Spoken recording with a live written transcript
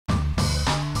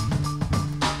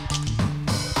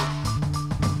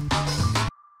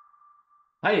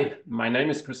Hi, my name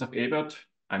is Christof Ebert.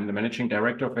 I'm the Managing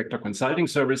Director of Vector Consulting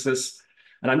Services,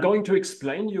 and I'm going to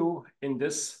explain you in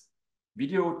this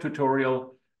video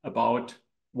tutorial about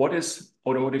what is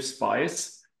automotive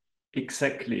SPICE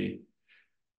exactly.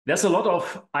 There's a lot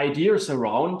of ideas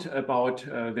around about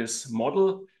this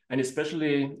model, and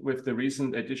especially with the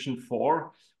recent edition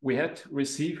 4, we had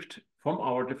received from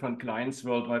our different clients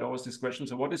worldwide always this question,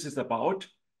 so what is this about?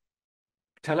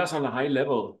 Tell us on a high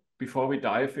level before we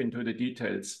dive into the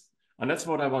details. And that's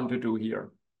what I want to do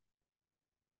here.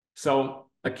 So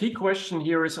a key question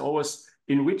here is always,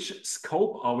 in which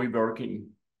scope are we working?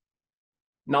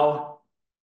 Now,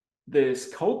 the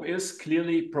scope is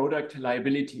clearly product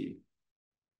liability.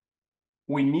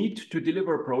 We need to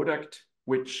deliver a product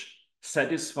which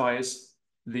satisfies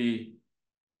the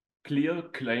clear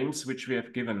claims which we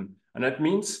have given. And that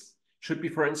means should be,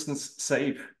 for instance,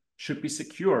 safe, should be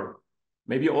secure.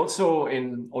 Maybe also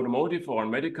in automotive or in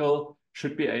medical,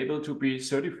 should be able to be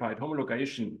certified.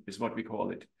 Homologation is what we call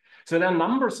it. So there are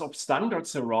numbers of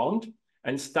standards around,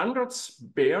 and standards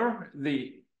bear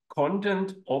the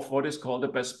content of what is called a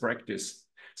best practice.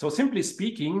 So simply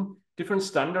speaking, different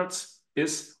standards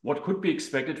is what could be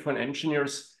expected from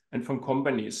engineers and from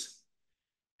companies.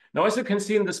 Now, as you can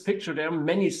see in this picture, there are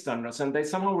many standards and they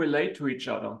somehow relate to each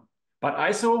other. But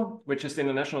ISO, which is the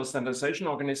International Standardization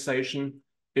Organization,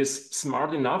 is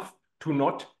smart enough to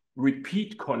not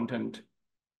repeat content.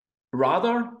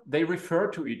 Rather, they refer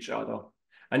to each other.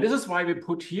 And this is why we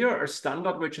put here a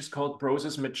standard which is called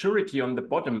process maturity on the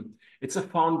bottom. It's a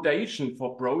foundation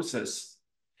for process.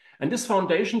 And this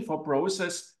foundation for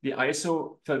process, the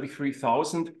ISO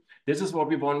 33000, this is what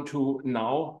we want to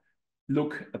now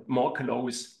look at more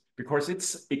close, because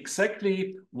it's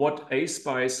exactly what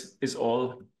ASPICE is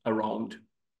all around.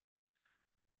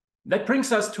 That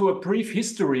brings us to a brief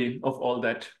history of all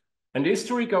that. And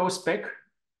history goes back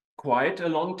quite a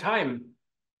long time.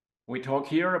 We talk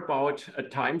here about a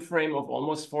time frame of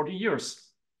almost 40 years.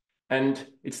 And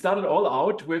it started all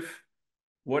out with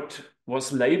what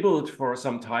was labeled for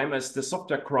some time as the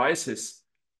software crisis.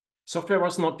 Software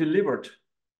was not delivered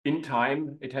in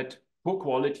time. It had poor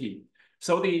quality.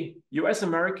 So the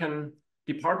US-American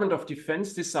Department of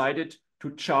Defense decided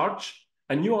to charge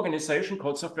a new organization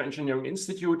called Software Engineering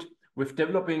Institute with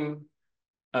developing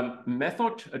a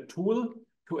method, a tool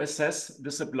to assess the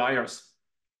suppliers.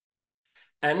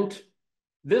 And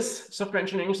this Software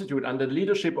Engineering Institute, under the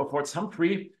leadership of Watts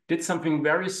Humphrey, did something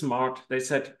very smart. They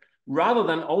said, rather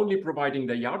than only providing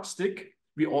the yardstick,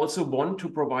 we also want to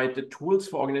provide the tools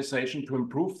for organizations to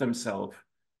improve themselves.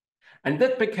 And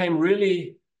that became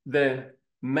really the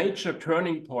major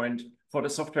turning point for the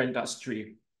software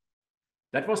industry.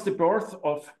 That was the birth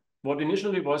of what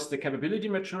initially was the capability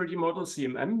maturity model,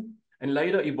 CMM, and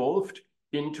later evolved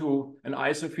into an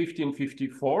ISO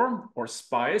 15454 or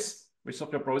SPICE, with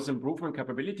software process improvement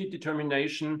capability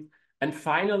determination, and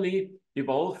finally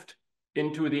evolved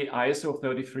into the ISO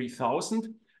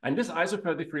 33000. And this ISO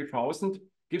 33000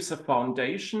 gives a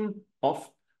foundation of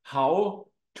how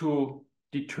to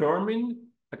determine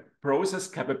a process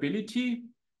capability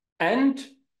and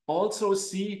also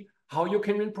see how you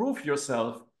can improve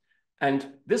yourself. And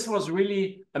this was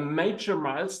really a major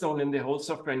milestone in the whole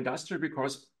software industry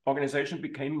because organizations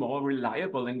became more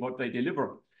reliable in what they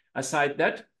deliver. Aside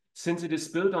that, since it is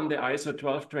built on the ISO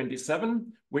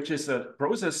 12227, which is a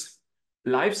process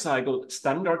lifecycle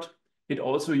standard, it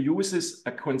also uses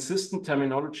a consistent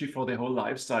terminology for the whole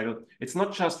lifecycle. It's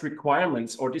not just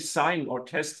requirements or design or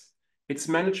test, it's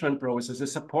management process, a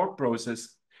support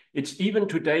process. It's even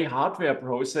today hardware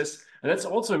process. And that's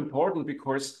also important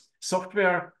because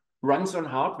software runs on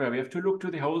hardware. We have to look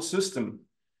to the whole system.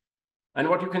 And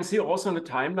what you can see also in the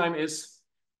timeline is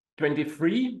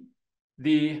 23,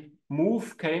 the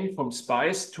move came from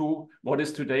SPICE to what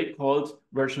is today called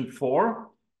version 4,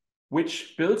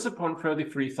 which builds upon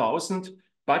 33000,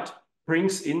 but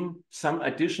brings in some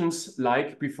additions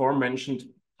like before mentioned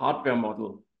hardware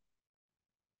model.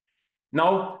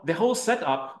 Now, the whole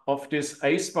setup of this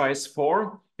ASPICE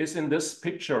 4 is in this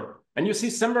picture. And you see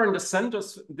somewhere in the center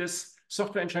this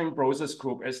software engineering process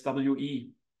group, SWE.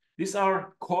 These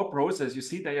are core processes. You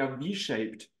see they are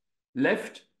V-shaped.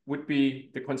 Left would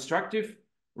be the constructive,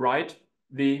 right,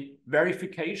 the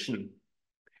verification.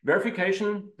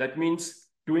 Verification, that means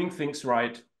doing things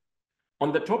right.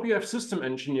 On the top, you have system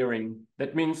engineering.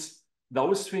 That means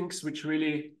those things which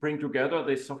really bring together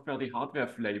the software, the hardware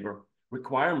flavor,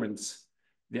 requirements,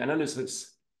 the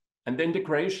analysis, and the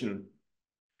integration.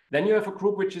 Then you have a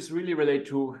group which is really related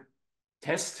to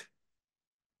test,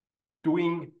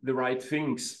 doing the right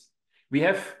things. We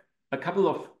have a couple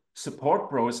of support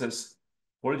processes,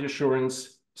 quality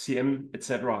assurance, CM,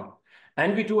 etc.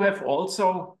 And we do have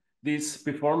also this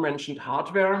before mentioned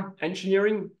hardware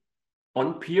engineering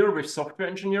on peer with software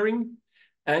engineering.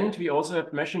 And we also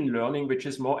have machine learning, which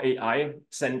is more AI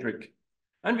centric.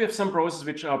 And we have some processes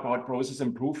which are about process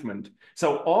improvement.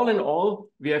 So all in all,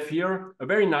 we have here a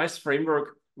very nice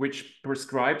framework which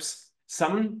prescribes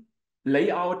some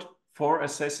layout for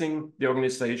assessing the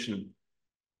organization.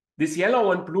 This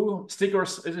yellow and blue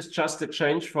stickers, this is just a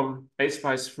change from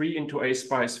ASPICE 3 into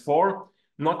ASPICE 4,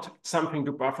 not something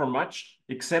to buffer much,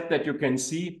 except that you can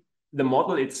see the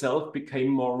model itself became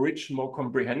more rich, more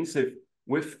comprehensive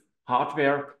with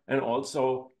hardware and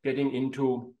also getting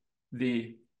into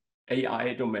the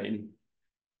AI domain.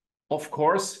 Of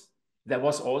course, there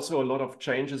was also a lot of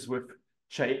changes with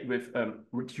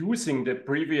reducing the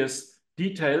previous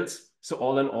details. So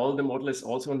all in all, the model is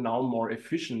also now more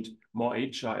efficient, more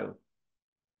agile.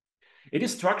 It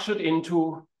is structured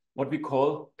into what we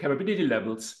call capability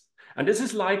levels. And this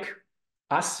is like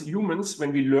us humans,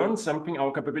 when we learn something,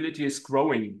 our capability is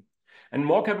growing. And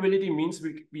more capability means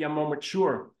we are more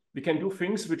mature. We can do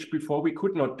things which before we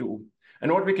could not do.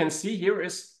 And what we can see here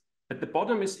is at the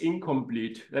bottom is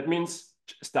incomplete. That means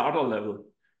starter level.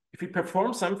 If you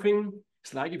perform something,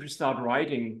 it's like if you start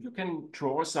writing, you can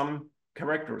draw some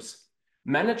characters.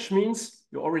 Manage means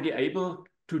you're already able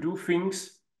to do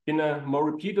things in a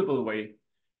more repeatable way.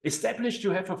 Established,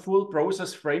 you have a full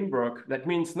process framework. That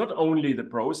means not only the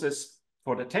process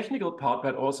for the technical part,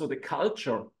 but also the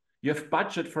culture. You have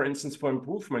budget, for instance, for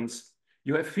improvements.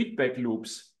 You have feedback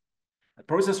loops. A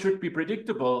process should be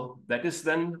predictable. That is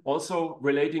then also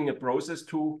relating a process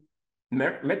to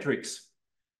metrics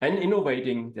and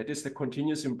innovating. That is the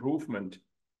continuous improvement.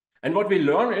 And what we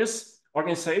learn is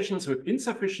organizations with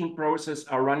insufficient process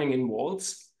are running in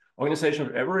walls. Organizations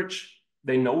of average,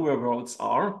 they know where walls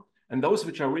are. And those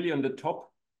which are really on the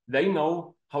top, they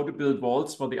know how to build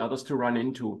walls for the others to run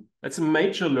into. That's a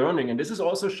major learning. And this is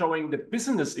also showing the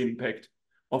business impact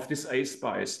of this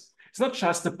ASPICE. It's not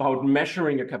just about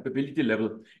measuring a capability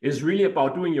level. It's really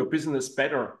about doing your business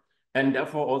better and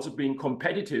therefore also being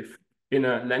competitive in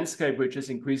a landscape which is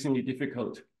increasingly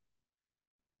difficult.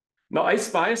 Now,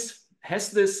 ASPICE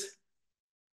has this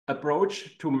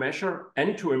approach to measure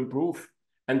and to improve.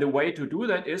 And the way to do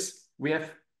that is we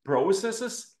have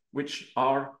processes which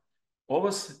are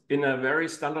always in a very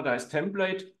standardized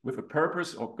template with a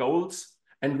purpose or goals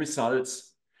and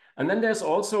results. And then there's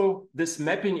also this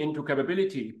mapping into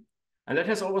capability. And that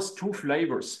has always two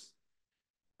flavors.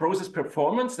 Process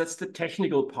performance, that's the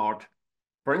technical part.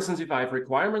 For instance, if I have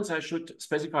requirements, I should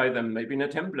specify them maybe in a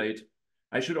template.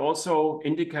 I should also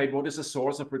indicate what is the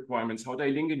source of requirements, how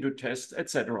they link into tests,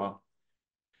 etc.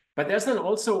 But there's then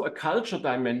also a culture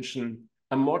dimension,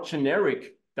 a more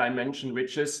generic dimension,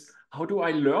 which is how do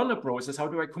I learn a process? How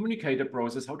do I communicate a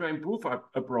process? How do I improve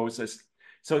a process?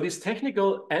 So this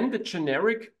technical and the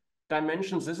generic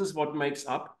dimensions, this is what makes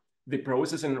up the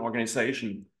process in an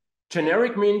organization.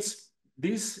 Generic means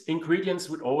these ingredients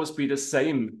would always be the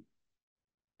same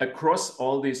across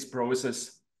all these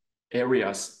process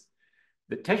areas.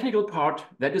 The technical part,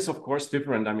 that is of course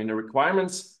different. I mean, the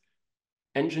requirements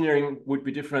engineering would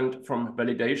be different from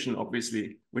validation,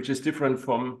 obviously, which is different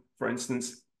from, for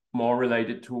instance, more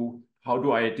related to how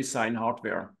do I design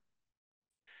hardware.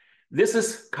 This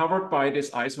is covered by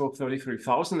this ISO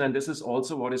 33000, and this is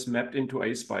also what is mapped into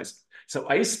ASPICE. So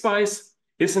ASPICE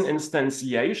is an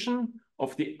instantiation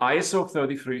of the ISO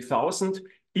 33000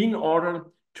 in order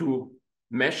to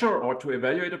measure or to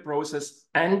evaluate a process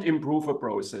and improve a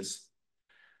process.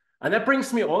 And that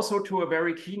brings me also to a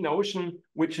very key notion,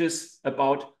 which is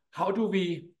about how do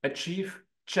we achieve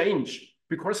change?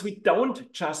 Because we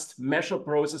don't just measure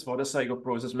process for the sake of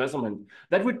process measurement.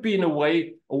 That would be in a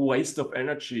way a waste of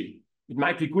energy. It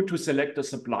might be good to select a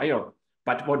supplier,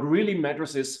 but what really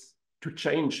matters is to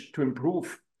change, to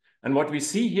improve. And what we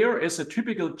see here is a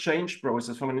typical change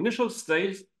process from an initial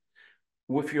stage.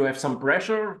 If you have some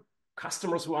pressure,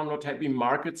 customers who are not happy,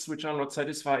 markets which are not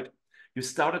satisfied, you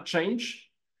start a change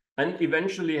and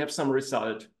eventually have some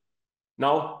result.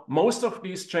 Now, most of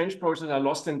these change processes are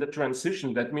lost in the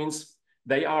transition. That means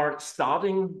they are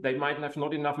starting, they might have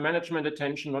not enough management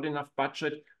attention, not enough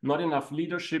budget, not enough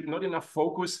leadership, not enough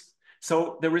focus.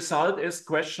 So the result is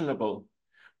questionable.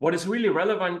 What is really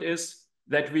relevant is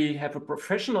that we have a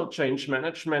professional change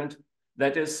management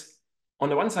that is, on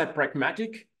the one side,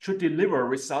 pragmatic, should deliver a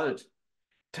result,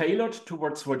 tailored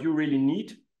towards what you really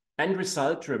need, and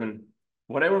result-driven.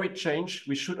 Whatever we change,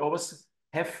 we should always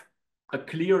have a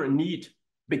clear need.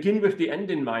 Begin with the end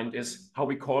in mind is how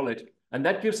we call it. And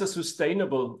that gives a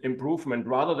sustainable improvement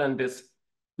rather than this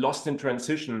lost in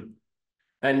transition.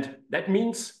 And that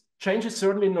means change is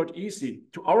certainly not easy.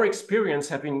 To our experience,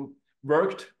 having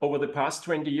worked over the past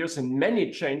 20 years in many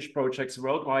change projects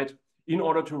worldwide in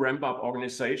order to ramp up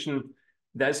organization.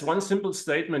 There's one simple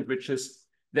statement, which is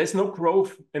there's no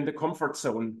growth in the comfort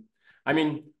zone. I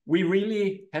mean, we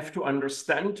really have to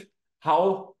understand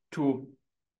how to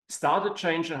start a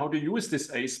change and how to use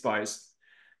this ASPICE.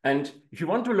 And if you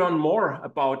want to learn more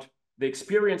about the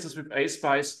experiences with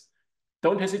ASPICE,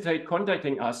 don't hesitate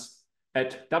contacting us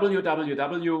at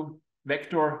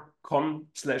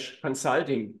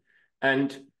www.vector.com/consulting.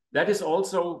 And that is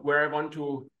also where I want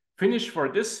to finish for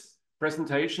this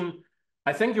presentation.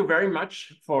 I thank you very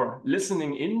much for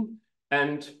listening in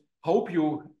and hope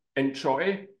you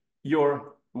enjoy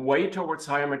your way towards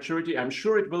higher maturity. I'm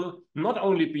sure it will not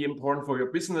only be important for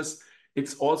your business,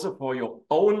 it's also for your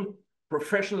own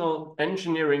professional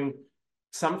engineering,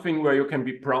 something where you can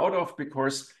be proud of,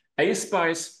 because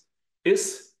ASPICE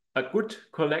is a good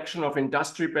collection of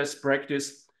industry best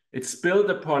practice. It's built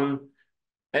upon,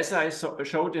 as I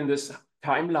showed in this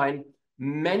timeline,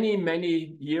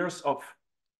 many years of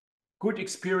good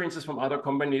experiences from other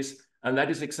companies. And that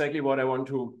is exactly what I want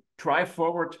to drive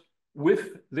forward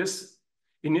with this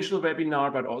initial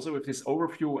webinar, but also with this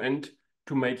overview, and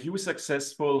to make you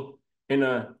successful in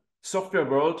a software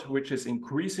world which is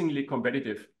increasingly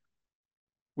competitive.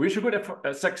 Wish you good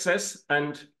success,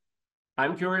 and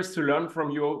I'm curious to learn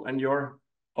from you and your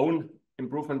own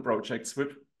improvement projects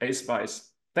with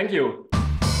ASPICE. Thank you.